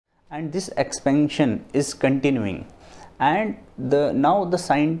and this expansion is continuing. And now the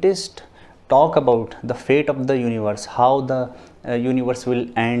scientists talk about the fate of the universe, how the universe will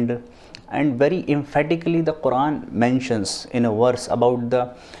end, and very emphatically the Quran mentions in a verse about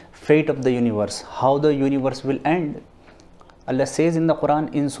the fate of the universe, how the universe will end. Allah says in the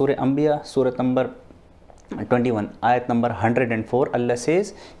Quran in Surah Anbiya, Surah number 21, ayat number 104, Allah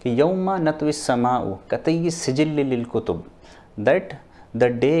says कि यौमा नत्विस समाउ कतय्यिस सिजिल्ल लिल Qutub, that the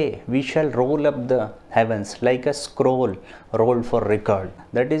day we shall roll up the heavens like a scroll rolled for record.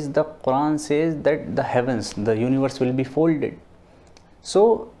 That is, the Quran says that the heavens, the universe will be folded.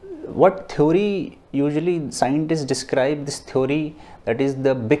 So what theory, usually scientists describe this theory, that is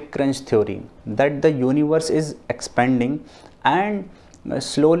the big crunch theory, that the universe is expanding and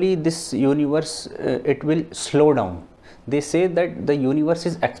slowly this universe it will slow down. They say that the universe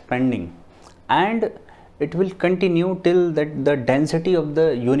is expanding and it will continue till that the density of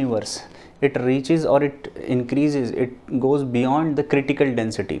the universe it reaches or it increases, it goes beyond the critical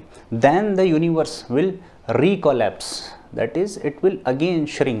density. Then the universe will recollapse, that is, it will again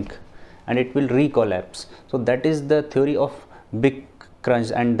shrink and it will recollapse. So that is the theory of big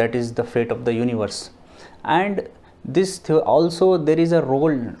crunch, and that is the fate of the universe. And this also there is a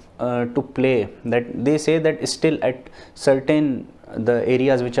role to play, that they say that still at certain the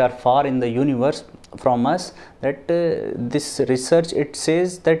areas which are far in the universe from us, that this research it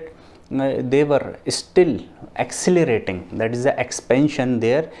says that they were still accelerating, that is the expansion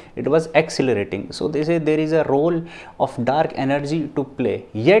there, it was accelerating. So they say there is a role of dark energy to play,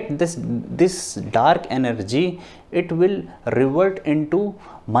 yet this dark energy it will revert into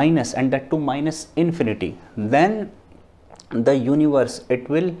minus, and that to minus infinity. Then the universe it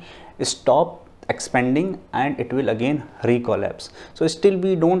will stop expanding and it will again recollapse. So still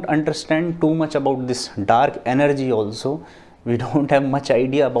we don't understand too much about this dark energy also. We don't have much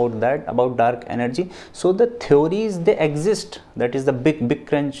idea about that, about dark energy. So the theories they exist, that is the big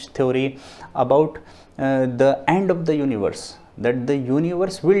crunch theory about the end of the universe, that the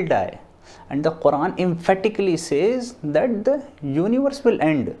universe will die, and the Quran emphatically says that the universe will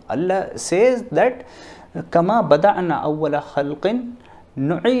end. Allah says that kama bada'na awwala khalqin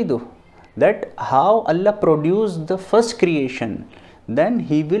nu'idu, that how Allah produced the first creation, then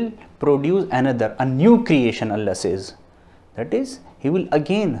He will produce another, a new creation. Allah says, that is, He will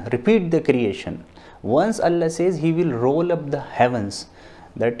again repeat the creation. Once Allah says He will roll up the heavens,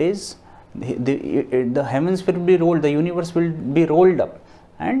 that is, the heavens will be rolled, the universe will be rolled up,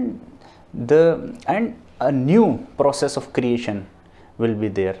 and a new process of creation will be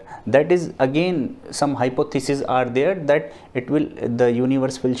there. That is, again some hypotheses are there that the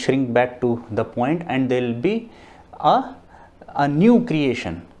universe will shrink back to the point and there will be a new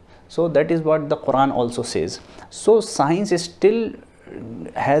creation. So that is what the Quran also says. So science still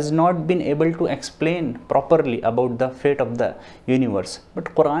has not been able to explain properly about the fate of the universe, but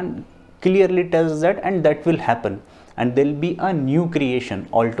Quran clearly tells that, and that will happen, and there will be a new creation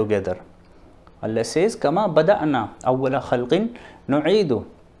altogether. Allah says kama bada'na awwala khalqin nu'idu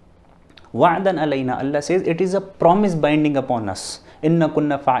wa'dan alayna. Allah says it is a promise binding upon us, inna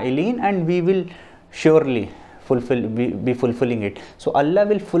kunna fa'ilin, and we will surely be fulfilling it. So Allah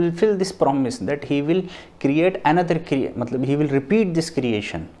will fulfill this promise that He will create another He will repeat this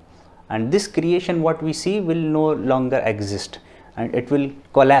creation, and this creation what we see will no longer exist and it will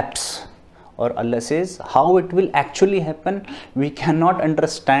collapse. Or Allah says how it will actually happen, we cannot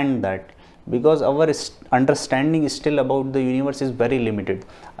understand that, because our understanding is still about the universe is very limited.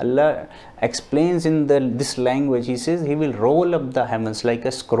 Allah explains in this language, He says He will roll up the heavens like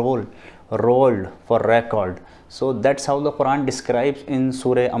a scroll rolled for record. So that's how the Quran describes in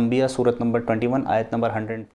Surah Anbiya, Surah number 21, ayat number 100.